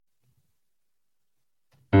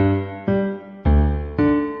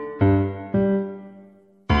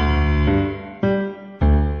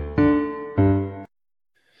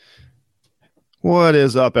What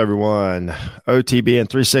is up, everyone? OTB and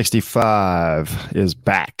 365 is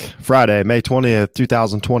back. Friday, May 20th,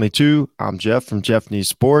 2022. I'm Jeff from Jeff News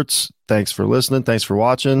Sports. Thanks for listening. Thanks for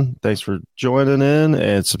watching. Thanks for joining in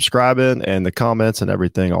and subscribing and the comments and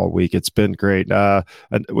everything all week. It's been great.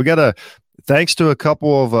 We got thanks to a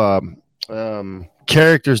couple of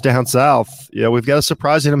characters down south. We've got a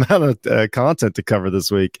surprising amount of content to cover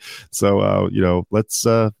this week. So, let's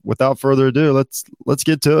without further ado, let's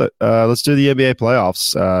get to it. Let's do the NBA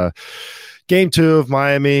playoffs. Game 2 of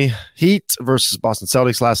Miami Heat versus Boston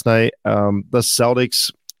Celtics last night. The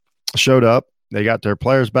Celtics showed up. They got their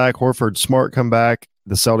players back. Horford, Smart come back.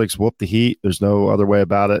 The Celtics whooped the Heat. There's no other way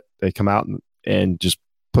about it. They come out and just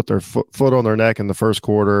put their foot on their neck in the first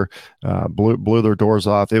quarter, blew their doors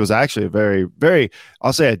off. It was actually a very, very,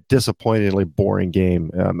 I'll say a disappointingly boring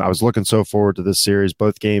game. I was looking so forward to this series.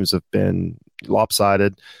 Both games have been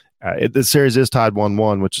lopsided. The series is tied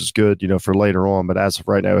 1-1, which is good, for later on. But as of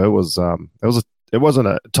right now, it wasn't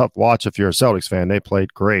a tough watch if you're a Celtics fan. They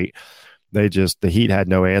played great. The Heat had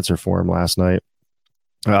no answer for him last night.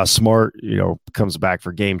 Smart, comes back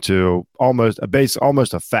for game 2, almost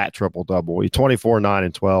a fat triple double. 24, 9,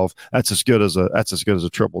 and 12. That's as good as a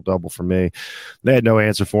triple double for me. They had no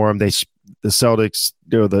answer for him. The Celtics,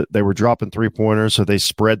 they were dropping 3-pointers, so they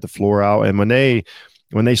spread the floor out. And when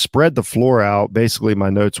they spread the floor out, basically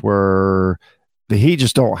my notes were the Heat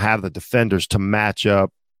just don't have the defenders to match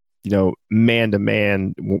up, man to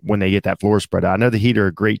man when they get that floor spread out. I know the Heat are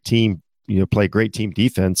a great team. Play great team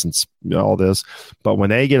defense and all this, but when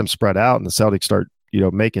they get them spread out and the Celtics start,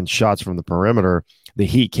 making shots from the perimeter, the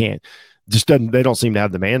Heat can't. They don't seem to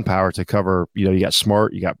have the manpower to cover. You got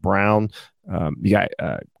Smart, you got Brown, you got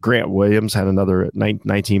Grant Williams had another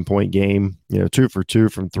 19-point game. 2 for 2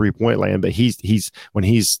 from 3-point land, but when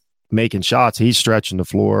he's making shots, he's stretching the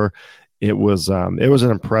floor. It was an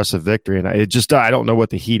impressive victory, and I don't know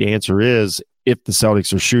what the Heat answer is if the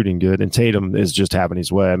Celtics are shooting good and Tatum is just having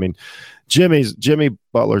his way. I mean, Jimmy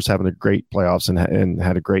Butler's having a great playoffs and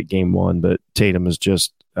had a great game 1, but Tatum is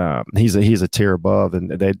just he's a tier above,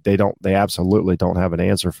 and they absolutely don't have an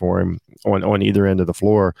answer for him on either end of the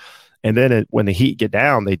floor. And then when the Heat get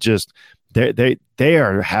down, they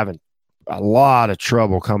are having a lot of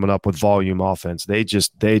trouble coming up with volume offense. They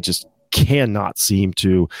just cannot seem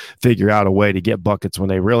to figure out a way to get buckets when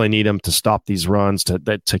they really need them to stop these runs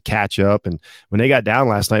to catch up. And when they got down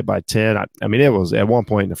last night by 10, I mean, it was at one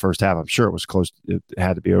point in the first half, I'm sure it was close. It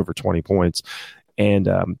had to be over 20 points. And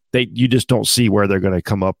you just don't see where they're going to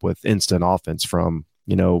come up with instant offense from.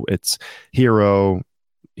 It's Hero.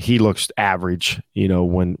 He looks average,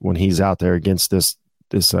 when he's out there against this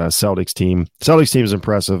Celtics team. Celtics team is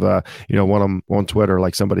impressive. One on Twitter,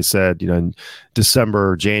 like somebody said, in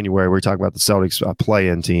December, January, we were talking about the Celtics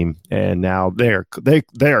play-in team, and now they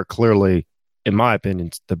are clearly, in my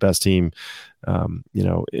opinion, the best team, in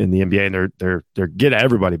the NBA, and they're getting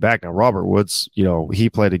everybody back now. Robert Woods, he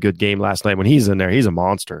played a good game last night. When he's in there, he's a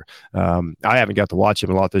monster. I haven't got to watch him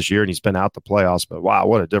a lot this year, and he's been out the playoffs, but wow,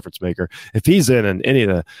 what a difference maker! If he's in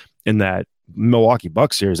that Milwaukee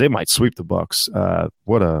Bucks series, they might sweep the Bucks.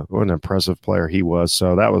 What an impressive player he was.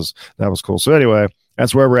 So that was cool. So anyway,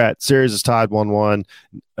 that's where we're at. Series is tied 1-1.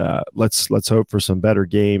 Let's hope for some better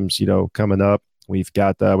games, coming up. We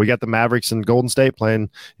got the Mavericks and Golden State playing,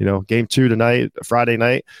 game 2 tonight, Friday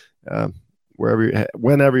night.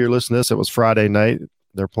 Whenever you're listening to this, it was Friday night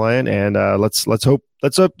they're playing, and let's hope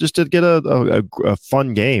just to get a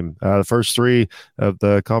fun game. The first 3 of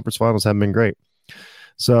the conference finals haven't been great.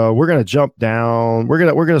 So we're gonna jump down. We're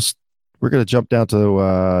gonna jump down to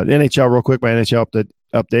NHL real quick. My NHL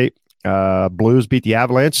update. Blues beat the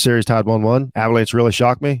Avalanche. Series tied 1-1. Avalanche really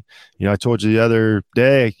shocked me. I told you the other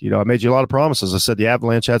day. I made you a lot of promises. I said the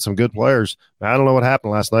Avalanche had some good players. I don't know what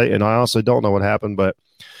happened last night, and I honestly don't know what happened. But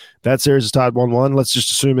that series is tied 1-1. Let's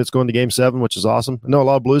just assume it's going to Game 7, which is awesome. I know a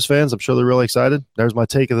lot of Blues fans. I'm sure they're really excited. There's my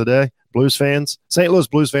take of the day. Blues fans, St. Louis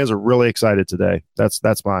Blues fans are really excited today. That's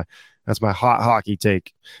my hot hockey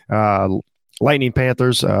take. Lightning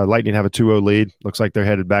Panthers. Lightning have a 2-0 lead. Looks like they're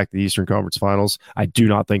headed back to the Eastern Conference Finals. I do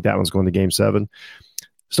not think that one's going to Game 7.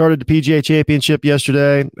 Started the PGA Championship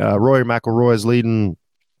yesterday. Rory McIlroy is leading.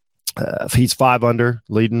 He's 5 under,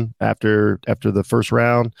 leading after the first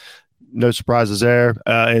round. No surprises there.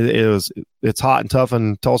 It's hot and tough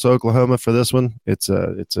in Tulsa, Oklahoma for this one. It's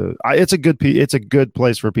a good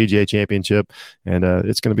place for a PGA Championship, and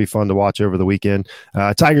it's going to be fun to watch over the weekend.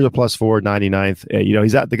 Tiger's a +4,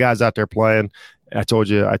 99th. The guy's out there playing. I told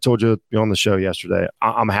you on the show yesterday.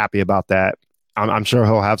 I'm happy about that. I'm sure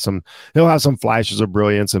he'll have some flashes of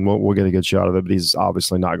brilliance, and we'll get a good shot of it. But he's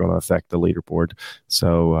obviously not going to affect the leaderboard.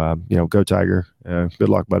 So go Tiger. Good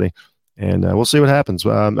luck, buddy. And we'll see what happens.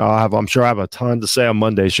 I'm sure I have a ton to say on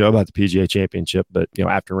Monday's show about the PGA Championship, but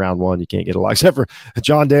after round one, you can't get a lot. Except for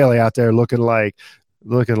John Daly out there looking like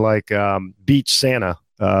Beach Santa,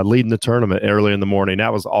 leading the tournament early in the morning.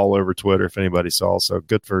 That was all over Twitter if anybody saw. So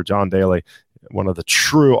good for John Daly, one of the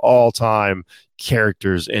true all-time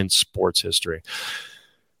characters in sports history.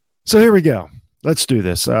 So here we go. Let's do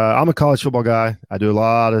this. I'm a college football guy. I do a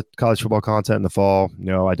lot of college football content in the fall.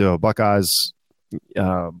 I do a Buckeyes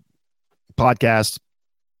podcast.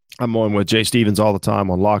 I'm on with Jay Stevens all the time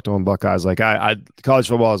on Locked On Buckeyes. Like college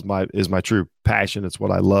football is my true passion. It's what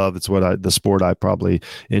I love. It's the sport I probably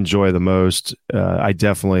enjoy the most. I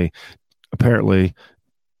definitely, apparently,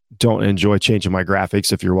 don't enjoy changing my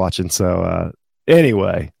graphics if you're watching. So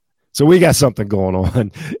anyway, so we got something going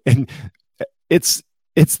on, and it's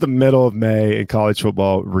the middle of May in college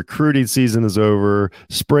football. Recruiting season is over.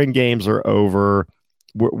 Spring games are over.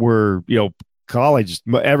 We're college,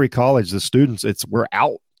 every college, the students, we're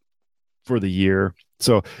out for the year.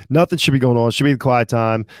 So nothing should be going on. It should be a quiet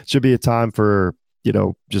time. It should be a time for,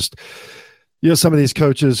 just, some of these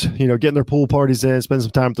coaches, getting their pool parties in, spend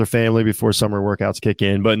some time with their family before summer workouts kick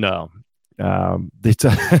in. But no, these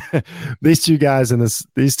two guys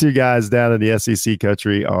down in the SEC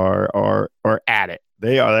country are at it.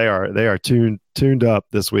 They are tuned up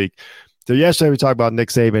this week. So yesterday we talked about Nick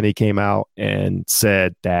Saban. He came out and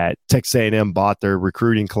said that Texas A&M bought their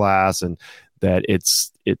recruiting class and that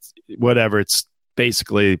it's whatever. It's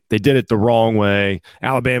basically they did it the wrong way.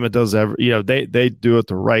 Alabama does they do it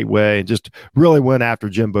the right way, and just really went after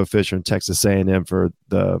Jimbo Fisher and Texas A&M for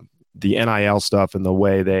the NIL stuff and the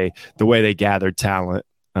way they gathered talent,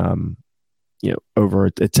 over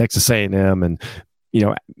at Texas A&M and.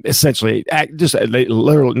 Essentially,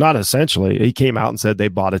 he came out and said they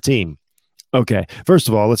bought a team. Okay, first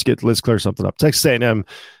of all, let's clear something up. Texas A&M,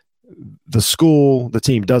 the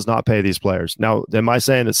team does not pay these players. Now, am I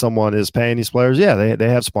saying that someone is paying these players? Yeah, they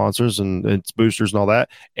have sponsors and it's boosters and all that.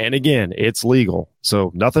 And again, it's legal,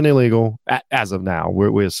 so nothing illegal as of now.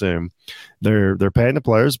 We assume they're paying the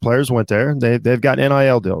players. Players went there. They've got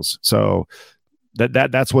NIL deals, so.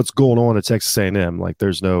 That's what's going on at Texas A&M. Like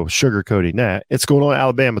there's no sugarcoating that. It's going on in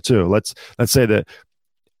Alabama too. Let's say that,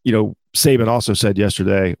 Saban also said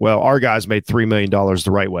yesterday, well, our guys made $3 million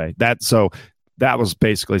the right way. That was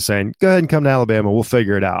basically saying, go ahead and come to Alabama. We'll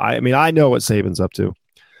figure it out. I mean, I know what Saban's up to,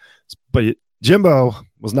 but Jimbo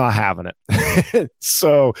was not having it.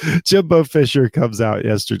 So Jimbo Fisher comes out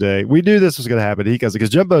yesterday. We knew this was going to happen because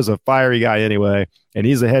Jimbo's a fiery guy anyway, and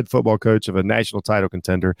he's the head football coach of a national title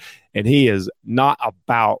contender, and he is not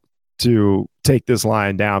about to take this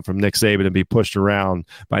line down from Nick Saban and be pushed around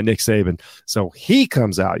by Nick Saban. So he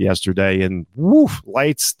comes out yesterday and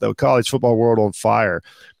lights the college football world on fire.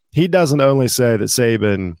 He doesn't only say that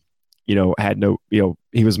Saban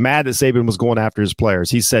he was mad that Saban was going after his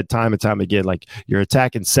players. He said time and time again, like, you're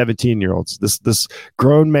attacking 17-year-olds. This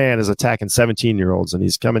grown man is attacking 17-year-olds, and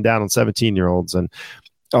he's coming down on 17-year-olds and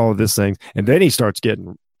all of this thing. And then he starts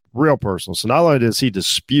getting real personal. So not only does he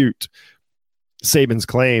dispute Saban's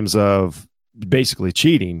claims of basically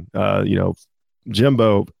cheating,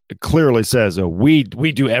 Jimbo clearly says, we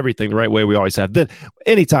do everything the right way we always have. Then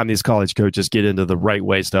anytime these college coaches get into the right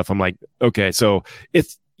way stuff, I'm like, okay, so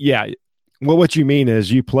it's, yeah, well, what you mean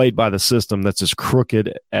is you played by the system that's as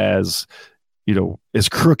crooked as, as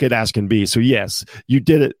crooked as can be. So yes, you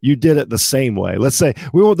did it the same way. Let's say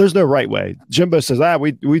there's no right way. Jimbo says,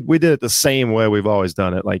 we did it the same way we've always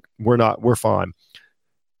done it. Like we're fine.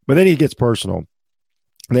 But then he gets personal.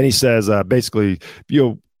 And then he says, basically,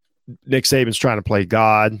 Nick Saban's trying to play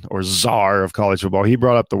God or czar of college football. He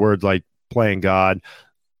brought up the word like playing God.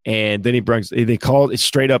 And then he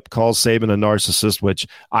straight up calls Saban a narcissist, which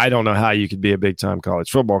I don't know how you could be a big time college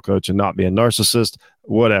football coach and not be a narcissist,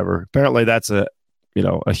 whatever. Apparently that's a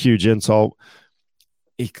huge insult.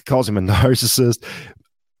 He calls him a narcissist.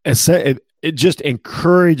 It just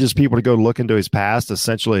encourages people to go look into his past,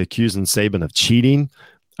 essentially accusing Saban of cheating.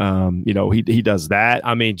 He does that.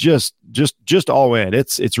 I mean, just all in.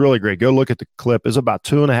 It's really great. Go look at the clip. It's about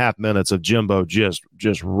 2.5 minutes of Jimbo just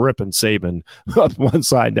ripping Saban up one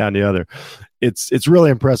side down the other. It's really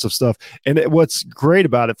impressive stuff. And what's great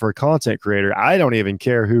about it for a content creator, I don't even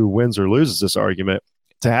care who wins or loses this argument.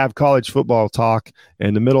 To have college football talk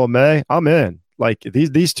in the middle of May, I'm in. Like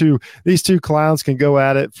these two clowns can go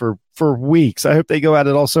at it for weeks. I hope they go at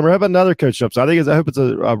it all summer. I have another coach up. So I hope it's a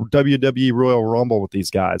WWE Royal Rumble with these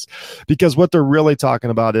guys, because what they're really talking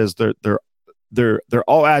about is they're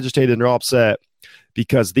all agitated and they're all upset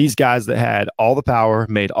because these guys that had all the power,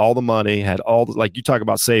 made all the money, had all the, like you talk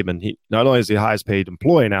about Saban, he not only is he the highest paid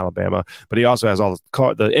employee in Alabama, but he also has all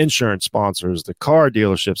the insurance sponsors, the car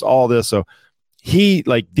dealerships, all this. So he,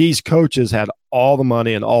 like, these coaches had all the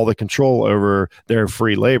money and all the control over their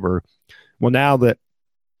free labor. Well, now that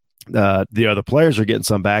the other players are getting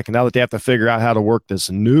some back, and now that they have to figure out how to work this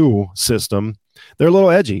new system, they're a little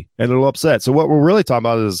edgy and a little upset. So what we're really talking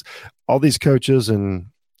about is all these coaches and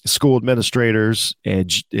school administrators and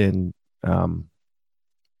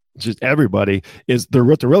just everybody is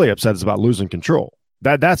what they're really upset is about losing control.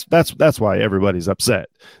 That's why everybody's upset,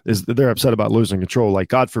 is they're upset about losing control. Like,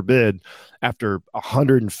 God forbid, after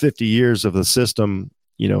 150 years of the system,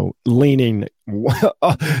 leaning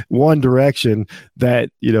one direction,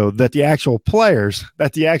 that the actual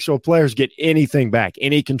players get anything back,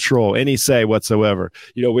 any control, any say whatsoever.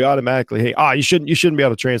 We automatically, hey, you shouldn't be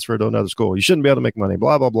able to transfer to another school. You shouldn't be able to make money,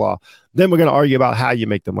 blah, blah, blah. Then we're going to argue about how you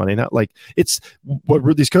make the money. Not like, it's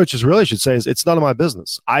what these coaches really should say is, it's none of my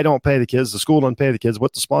business. I don't pay the kids. The school doesn't pay the kids.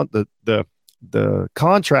 What the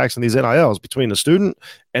contracts and these NILs between the student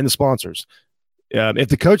and the sponsors. If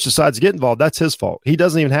the coach decides to get involved, that's his fault. He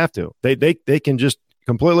doesn't even have to. They can just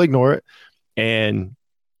completely ignore it and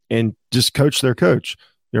just coach their coach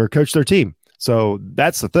or coach their team. So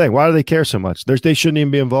that's the thing. Why do they care so much? They shouldn't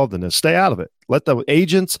even be involved in this. Stay out of it. Let the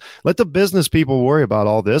agents, let the business people worry about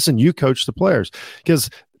all this, and you coach the players. Because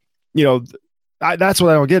that's what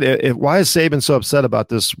I don't get. Why is Saban so upset about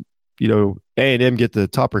this? A&M get the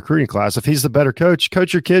top recruiting class. If he's the better coach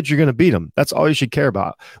your kids, you're going to beat them. That's all you should care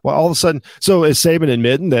about. Well, all of a sudden, so is Saban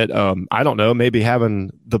admitting that, I don't know, maybe having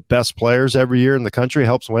the best players every year in the country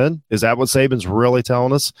helps win? Is that what Saban's really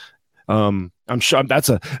telling us? I'm sure that's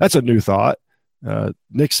a new thought.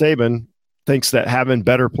 Nick Saban thinks that having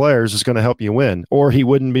better players is going to help you win, or he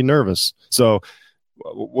wouldn't be nervous. So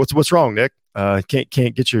what's wrong, Nick? Can't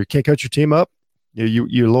coach your team up?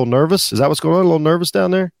 You're a little nervous? Is that what's going on? A little nervous down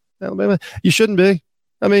there? Alabama? You shouldn't be.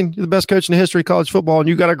 I mean, you're the best coach in the history of college football, and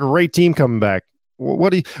you got a great team coming back.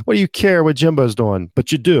 What do you care what Jimbo's doing?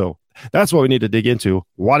 But you do. That's what we need to dig into.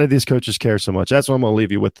 Why do these coaches care so much? That's what I'm going to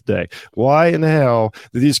leave you with today. Why in the hell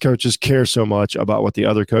do these coaches care so much about what the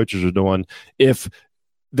other coaches are doing, if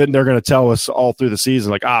then they're going to tell us all through the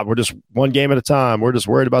season, like, we're just one game at a time. We're just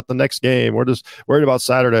worried about the next game. We're just worried about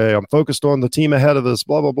Saturday. I'm focused on the team ahead of us,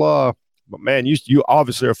 blah, blah, blah. But, man, you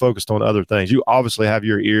obviously are focused on other things. You obviously have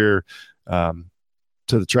your ear to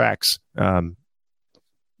the tracks,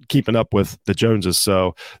 keeping up with the Joneses.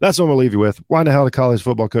 So that's what I'm going to leave you with. Why in the hell do college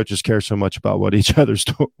football coaches care so much about what each other is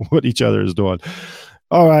doing?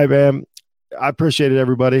 All right, man. I appreciate it,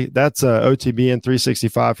 everybody. That's OTBN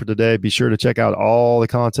 365 for today. Be sure to check out all the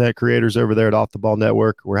content creators over there at Off the Ball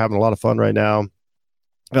Network. We're having a lot of fun right now.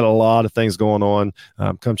 Got a lot of things going on.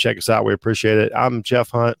 Come check us out. We appreciate it. I'm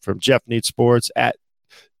Jeff Hunt from Jeff Needs Sports at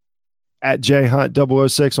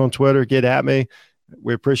JHunt006 on Twitter. Get at me.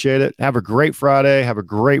 We appreciate it. Have a great Friday. Have a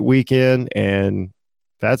great weekend. And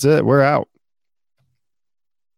that's it. We're out.